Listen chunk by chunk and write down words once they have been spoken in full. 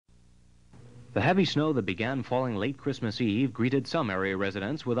The heavy snow that began falling late Christmas Eve greeted some area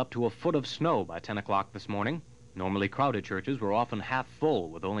residents with up to a foot of snow by 10 o'clock this morning. Normally crowded churches were often half full,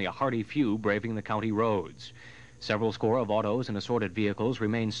 with only a hearty few braving the county roads. Several score of autos and assorted vehicles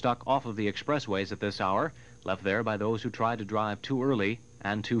remain stuck off of the expressways at this hour, left there by those who tried to drive too early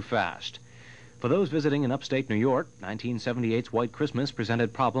and too fast. For those visiting in upstate New York, 1978's White Christmas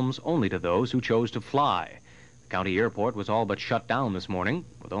presented problems only to those who chose to fly. The county airport was all but shut down this morning,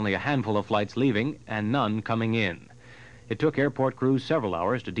 with only a handful of flights leaving and none coming in. It took airport crews several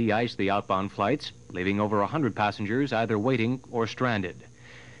hours to de-ice the outbound flights, leaving over 100 passengers either waiting or stranded.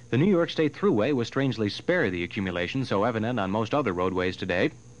 The New York State Thruway was strangely spared the accumulation so evident on most other roadways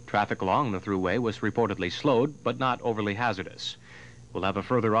today. Traffic along the Thruway was reportedly slowed, but not overly hazardous. We'll have a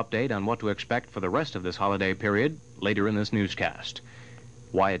further update on what to expect for the rest of this holiday period later in this newscast.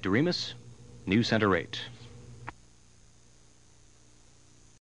 Wyatt Doremus, News Center 8.